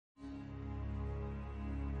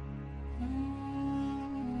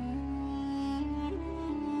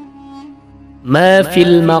ما في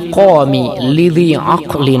المقام لذي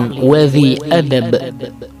عقل وذي أدب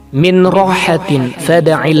من راحة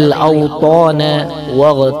فدع الأوطان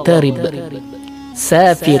واغترب.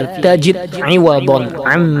 سافر تجد عوضا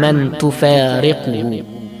عمن تفارقه،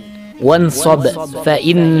 وانصب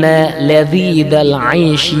فإن لذيذ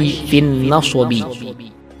العيش في النصب.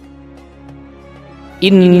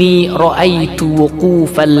 إني رأيت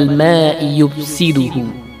وقوف الماء يفسده،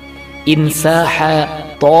 إن ساح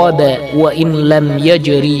طاب وإن لم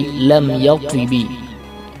يجري لم يطب.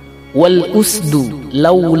 والأسد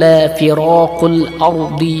لولا فراق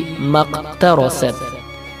الأرض ما اقترست،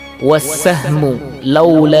 والسهم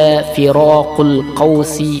لولا فراق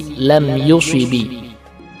القوس لم يصب.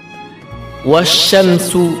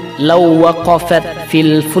 والشمس لو وقفت في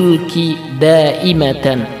الفلك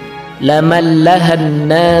دائمة لملها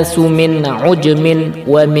الناس من عجم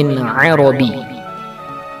ومن عرب.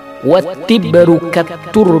 والتبر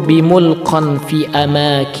كالترب ملقا في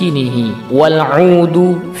أماكنه،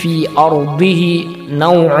 والعود في أرضه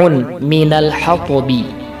نوع من الحطب.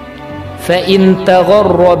 فإن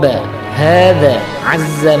تغرب هذا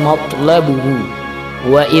عز مطلبه،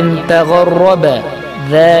 وإن تغرب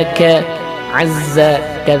ذاك عز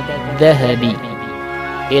كالذهب.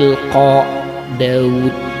 إلقاء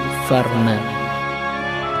داود فرمان.